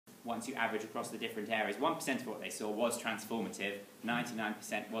once you average across the different areas, 1% of what they saw was transformative,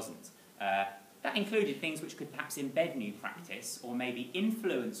 99% wasn't. That included things which could perhaps embed new practice, or maybe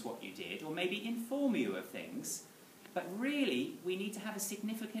influence what you did, or maybe inform you of things. But really, we need to have a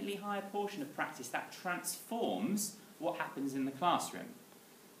significantly higher portion of practice that transforms what happens in the classroom.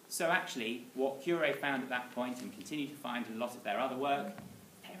 So actually, what Curie found at that point, and continue to find in a lot of their other work,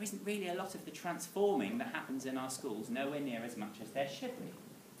 there isn't really a lot of the transforming that happens in our schools, nowhere near as much as there should be.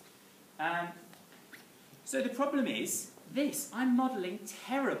 So the problem is this: I'm modelling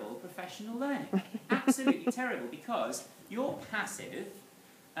terrible professional learning. Absolutely terrible, because you're passive.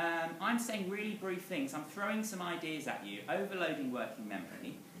 I'm saying really brief things. I'm throwing some ideas at you, overloading working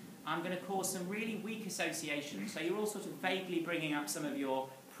memory. I'm going to cause some really weak associations. So you're all sort of vaguely bringing up some of your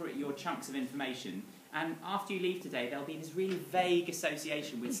chunks of information. And after you leave today, there'll be this really vague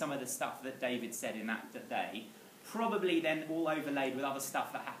association with some of the stuff that David said in that day, probably then all overlaid with other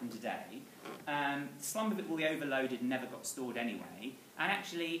stuff that happened today. Some of it will be overloaded and never got stored anyway. And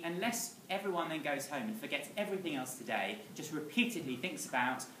actually, unless everyone then goes home and forgets everything else today, just repeatedly thinks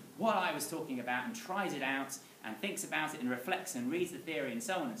about what I was talking about and tries it out and thinks about it and reflects and reads the theory and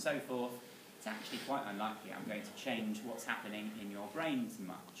so on and so forth, it's actually quite unlikely I'm going to change what's happening in your brains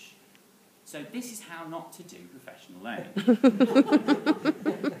much. So this is how not to do professional learning.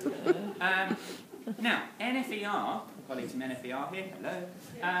 Now, NFER, colleagues from NFER here,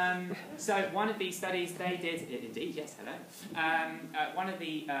 hello. So one of these studies they did, indeed, yes, hello. One of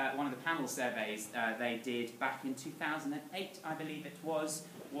the panel surveys they did back in 2008, I believe it was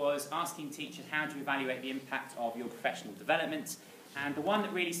asking teachers how to evaluate the impact of your professional development. And the one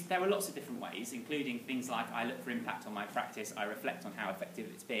that really, there were lots of different ways, including things like I look for impact on my practice, I reflect on how effective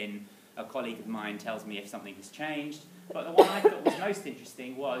it's been, a colleague of mine tells me if something has changed. But the one I thought was most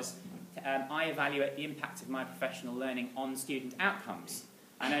interesting was I evaluate the impact of my professional learning on student outcomes.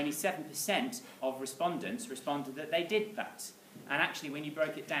 And only 7% of respondents responded that they did that. And actually, when you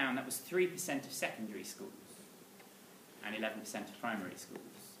broke it down, that was 3% of secondary schools and 11% of primary schools.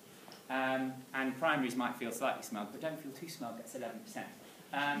 And primaries might feel slightly smug, but don't feel too smug, that's 11%.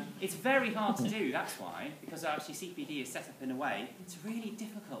 It's very hard to do, that's why, because actually CPD is set up in a way, it's really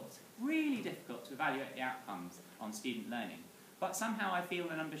difficult to evaluate the outcomes on student learning. But somehow I feel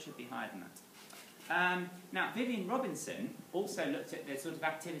the numbers should be higher than that. Now, Vivian Robinson also looked at the sort of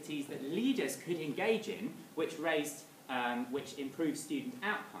activities that leaders could engage in, which improved student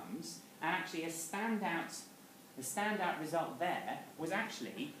outcomes, and actually the standout result there was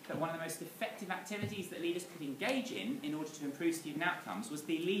actually that one of the most effective activities that leaders could engage in order to improve student outcomes was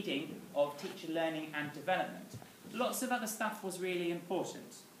the leading of teacher learning and development. Lots of other stuff was really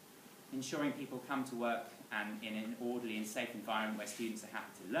important. Ensuring people come to work and in an orderly and safe environment where students are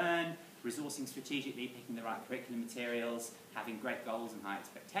happy to learn, resourcing strategically, picking the right curriculum materials, having great goals and high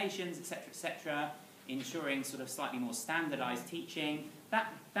expectations, etc., etc., ensuring sort of slightly more standardised teaching.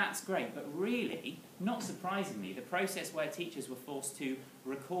 That's great, but really, not surprisingly, the process where teachers were forced to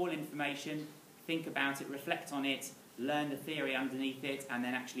recall information, think about it, reflect on it, learn the theory underneath it, and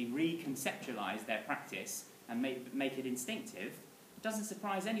then actually reconceptualise their practice and make it instinctive, doesn't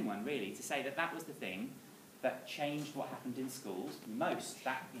surprise anyone, really, to say that that was the thing that changed what happened in schools most,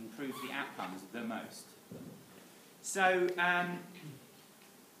 that improved the outcomes the most. So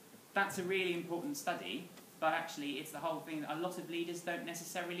that's a really important study, but actually it's the whole thing that a lot of leaders don't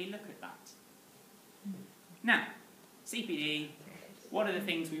necessarily look at that. Now, CPD, what are the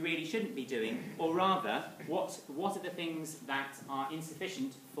things we really shouldn't be doing, or rather, what are the things that are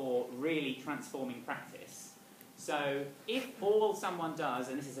insufficient for really transforming practice? So, if all someone does,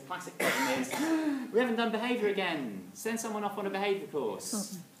 and this is a classic problem, is, we haven't done behaviour again, send someone off on a behaviour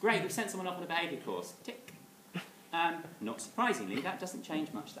course. Great, we've sent someone off on a behaviour course. Tick. Not surprisingly, that doesn't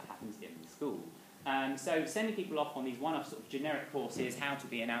change much that happens in the school. So sending people off on these one-off sort of generic courses, how to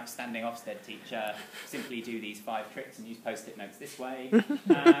be an outstanding Ofsted teacher, simply do these 5 tricks and use post-it notes this way.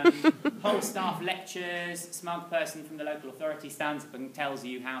 Whole staff lectures, smug person from the local authority stands up and tells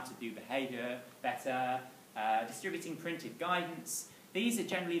you how to do behaviour better. Distributing printed guidance. These are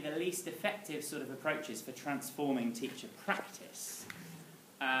generally the least effective sort of approaches for transforming teacher practice.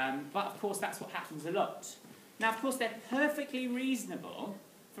 But of course that's what happens a lot. Now of course they're perfectly reasonable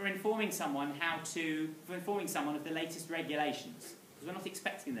for informing someone of the latest regulations. Because we're not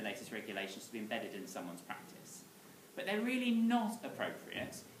expecting the latest regulations to be embedded in someone's practice. But they're really not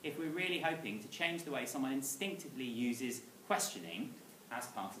appropriate if we're really hoping to change the way someone instinctively uses questioning as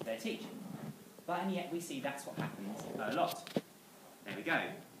part of their teaching. And yet we see that's what happens a lot. There we go.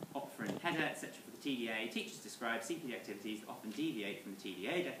 Opfer and header, etc. for the TDA. Teachers describe CPD activities that often deviate from the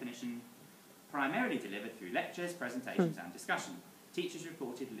TDA definition, primarily delivered through lectures, presentations and discussion. teachers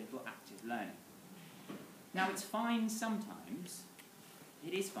reported little active learning. Now, it's fine sometimes,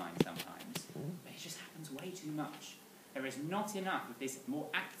 it is fine sometimes, but it just happens way too much. There is not enough of this more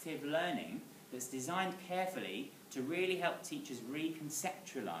active learning that's designed carefully to really help teachers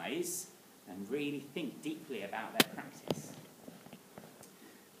reconceptualise and really think deeply about their practice.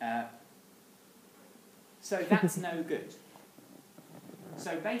 So that's no good.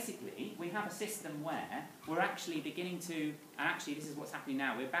 So basically, we have a system where we're actually beginning to, and actually this is what's happening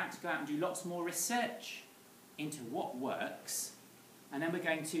now, we're about to go out and do lots more research into what works, and then we're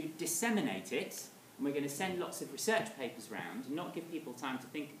going to disseminate it, and we're going to send lots of research papers round, and not give people time to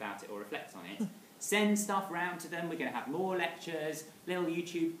think about it or reflect on it. Send stuff round to them, we're going to have more lectures, little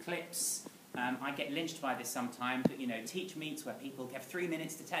YouTube clips. I get lynched by this sometimes, but teach meets where people have 3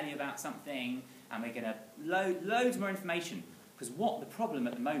 minutes to tell you about something, and we're going to loads more information. Because what the problem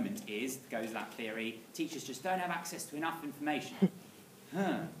at the moment is, goes that theory, teachers just don't have access to enough information.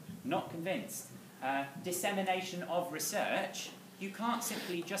 Not convinced. Dissemination of research, you can't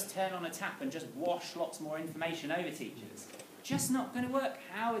simply just turn on a tap and just wash lots more information over teachers. Just not going to work.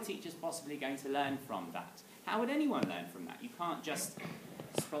 How are teachers possibly going to learn from that? How would anyone learn from that? You can't just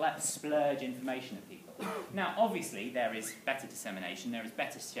splurge information at people. Now, obviously, there is better dissemination, there is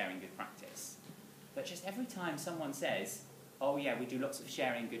better sharing good practice. But just every time someone says, oh yeah, we do lots of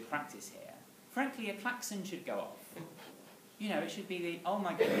sharing good practice here, frankly, a klaxon should go off. It should be the, oh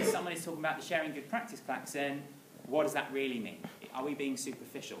my goodness, someone is talking about the sharing good practice klaxon. What does that really mean? Are we being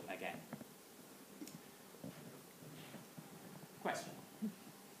superficial again? Question?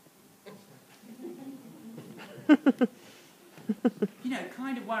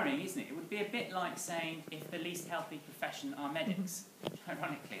 Kind of worrying, isn't it? It would be a bit like saying if the least healthy profession are medics.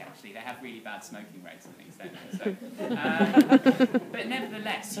 Ironically, actually, they have really bad smoking rates and things, don't they? So, but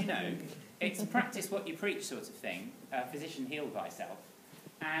nevertheless, it's practice what you preach sort of thing. Physician heal thyself.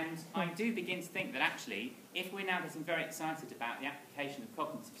 And I do begin to think that actually, if we're now getting very excited about the application of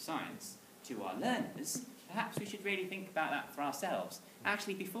cognitive science to our learners, perhaps we should really think about that for ourselves.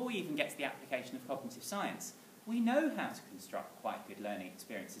 Actually, before we even get to the application of cognitive science, we know how to construct quite good learning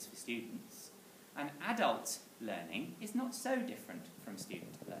experiences for students. And adult learning is not so different from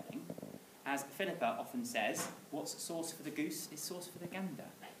student learning. As Philippa often says, what's sauce for the goose is sauce for the gander.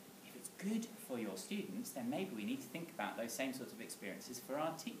 If it's good for your students, then maybe we need to think about those same sorts of experiences for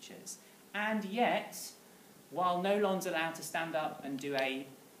our teachers. And yet, while no one's allowed to stand up and do a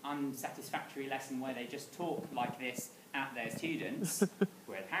unsatisfactory lesson where they just talk like this at their students,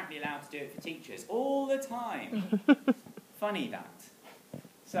 we're apparently allowed to do it for teachers all the time. Funny that.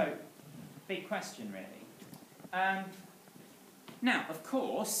 So, big question really. Now, of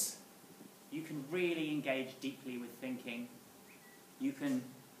course, you can really engage deeply with thinking. You can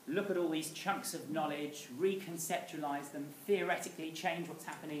look at all these chunks of knowledge, reconceptualize them, theoretically change what's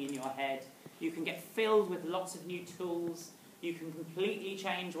happening in your head. You can get filled with lots of new tools. You can completely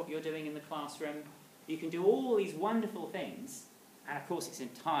change what you're doing in the classroom. You can do all these wonderful things, and of course it's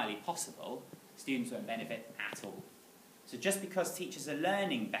entirely possible students won't benefit at all. So just because teachers are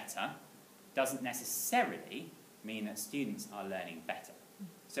learning better doesn't necessarily mean that students are learning better.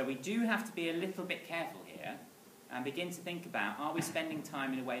 So we do have to be a little bit careful here and begin to think about, are we spending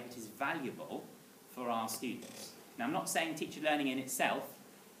time in a way that is valuable for our students? Now, I'm not saying teacher learning in itself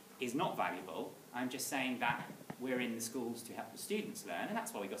is not valuable. I'm just saying that we're in the schools to help the students learn, and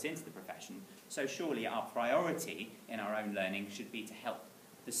that's why we got into the profession. So surely our priority in our own learning should be to help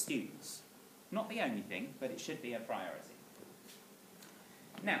the students. Not the only thing, but it should be a priority.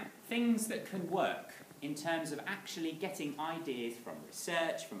 Now, things that can work in terms of actually getting ideas from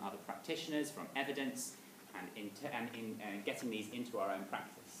research, from other practitioners, from evidence, and getting these into our own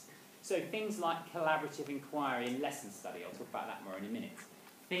practice. So things like collaborative inquiry and lesson study, I'll talk about that more in a minute.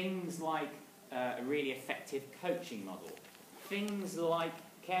 Things like a really effective coaching model. Things like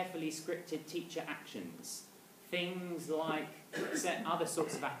carefully scripted teacher actions. Things like other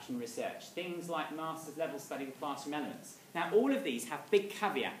sorts of action research. Things like master's level study with classroom elements. Now, all of these have big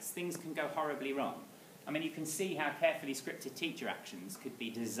caveats. Things can go horribly wrong. I mean, you can see how carefully scripted teacher actions could be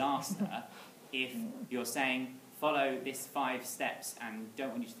disaster if you're saying, follow this 5 steps and don't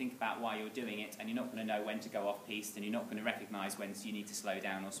want you to think about why you're doing it, and you're not going to know when to go off-piste, and you're not going to recognise when you need to slow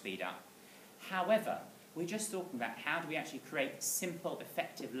down or speed up. However, we're just talking about how do we actually create simple,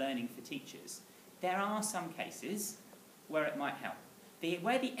 effective learning for teachers. There are some cases where it might help.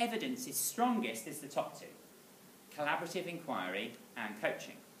 Where the evidence is strongest is the top 2. Collaborative inquiry and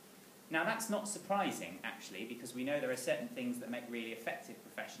coaching. Now, that's not surprising, actually, because we know there are certain things that make really effective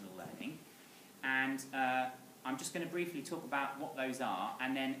professional learning. And I'm just going to briefly talk about what those are,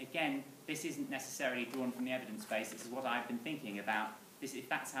 and then, again, this isn't necessarily drawn from the evidence base, this is what I've been thinking about. If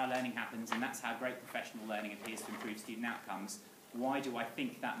that's how learning happens and that's how great professional learning appears to improve student outcomes, why do I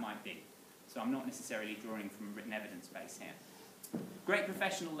think that might be? So I'm not necessarily drawing from a written evidence base here. Great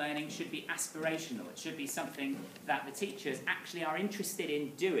professional learning should be aspirational. It should be something that the teachers actually are interested in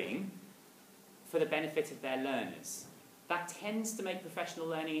doing for the benefit of their learners. That tends to make professional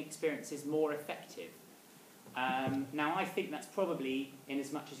learning experiences more effective. Now, I think that's probably in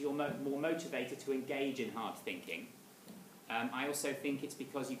as much as you're more motivated to engage in hard thinking. I also think it's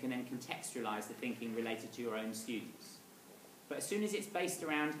because you can then contextualise the thinking related to your own students. But as soon as it's based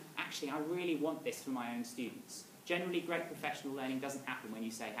around, actually, I really want this for my own students. Generally, great professional learning doesn't happen when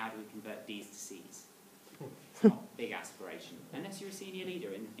you say, how do we convert D's to C's? It's not a big aspiration, unless you're a senior leader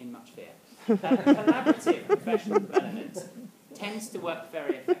in much fear. Collaborative professional development tends to work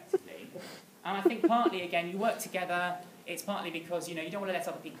very effectively. And I think partly, again, you work together. It's partly because, you don't want to let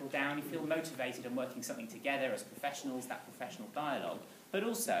other people down. You feel motivated in working something together as professionals, that professional dialogue. But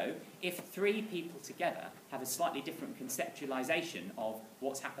also, if 3 people together have a slightly different conceptualisation of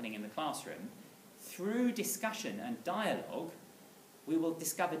what's happening in the classroom, through discussion and dialogue, we will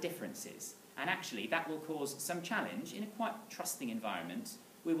discover differences. And actually, that will cause some challenge in a quite trusting environment.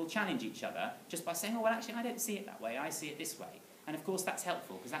 We will challenge each other just by saying, oh, well, actually, I don't see it that way. I see it this way. And of course, that's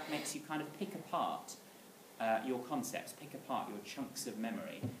helpful because that makes you kind of pick apart your concepts, pick apart your chunks of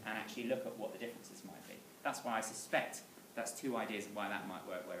memory, and actually look at what the differences might be. That's why I suspect that's 2 ideas of why that might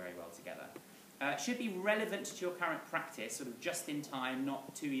work very well together. Should be relevant to your current practice, sort of just in time,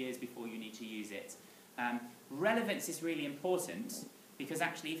 not 2 years before you need to use it. Relevance is really important because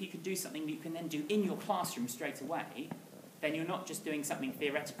actually if you can do something that you can then do in your classroom straight away, then you're not just doing something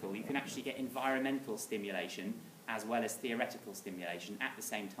theoretical. You can actually get environmental stimulation as well as theoretical stimulation at the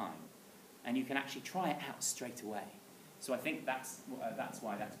same time. And you can actually try it out straight away. So I think that's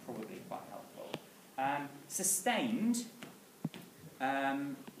why that's probably quite helpful. Sustained,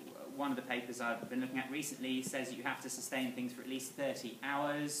 one of the papers I've been looking at recently says that you have to sustain things for at least 30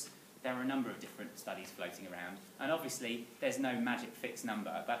 hours. There are a number of different studies floating around. And obviously, there's no magic fixed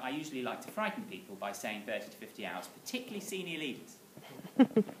number, but I usually like to frighten people by saying 30 to 50 hours, particularly senior leaders.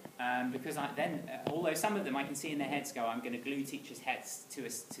 Because although some of them I can see in their heads go, I'm going to glue teachers' heads to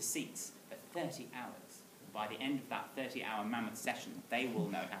seats for 30 hours. By the end of that 30-hour mammoth session, they will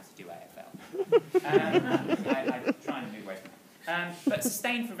know how to do AFL. I'm trying to move away from that. But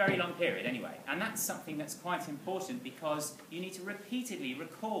sustained for a very long period anyway. And that's something that's quite important because you need to repeatedly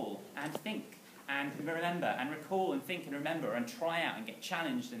recall and think and remember and recall and think and remember and try out and get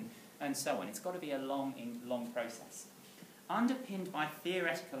challenged and so on. It's got to be a long process. Underpinned by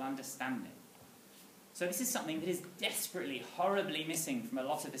theoretical understanding. So this is something that is desperately, horribly missing from a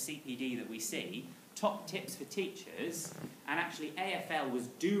lot of the CPD that we see. Top tips for teachers, and actually AFL was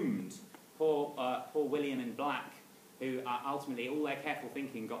doomed. Poor William and Black, who ultimately all their careful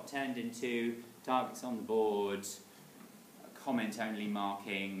thinking got turned into targets on the board, comment-only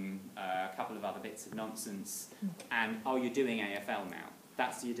marking, a couple of other bits of nonsense, and, oh, you're doing AFL now.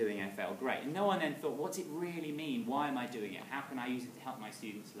 You're doing AFL, great. And no one then thought, what's it really mean? Why am I doing it? How can I use it to help my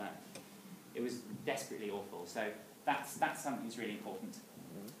students learn? It was desperately awful. So that's something that's really important.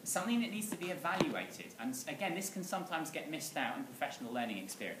 Something that needs to be evaluated, and again, this can sometimes get missed out in professional learning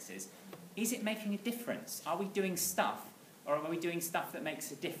experiences. Is it making a difference? Are we doing stuff, or are we doing stuff that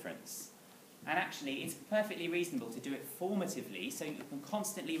makes a difference? And actually, it's perfectly reasonable to do it formatively, so you can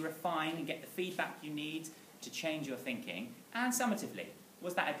constantly refine and get the feedback you need to change your thinking, and summatively.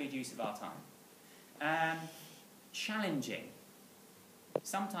 Was that a good use of our time? Challenging.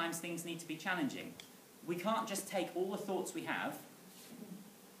 Sometimes things need to be challenging. We can't just take all the thoughts we have,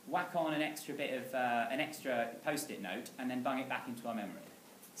 whack on an extra bit of an extra post-it note, and then bung it back into our memory.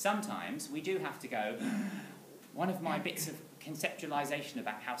 Sometimes we do have to go, one of my bits of conceptualisation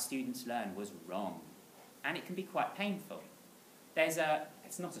about how students learn was wrong. And it can be quite painful.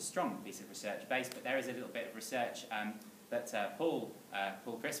 It's not a strong piece of research base, but there is a little bit of research that Paul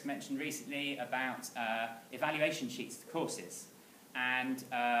Crisp mentioned recently about evaluation sheets to courses. And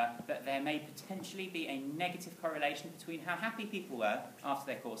that there may potentially be a negative correlation between how happy people were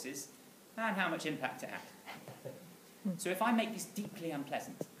after their courses and how much impact it had. So if I make this deeply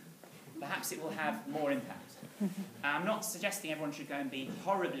unpleasant, perhaps it will have more impact. I'm not suggesting everyone should go and be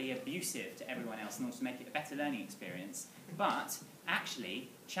horribly abusive to everyone else in order to make it a better learning experience, but actually,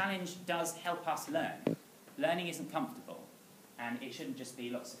 challenge does help us learn. Learning isn't comfortable, and it shouldn't just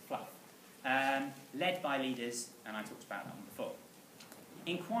be lots of fluff. Led by leaders, and I talked about that one before.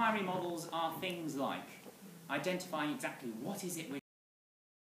 Inquiry models are things like identifying exactly what is it we're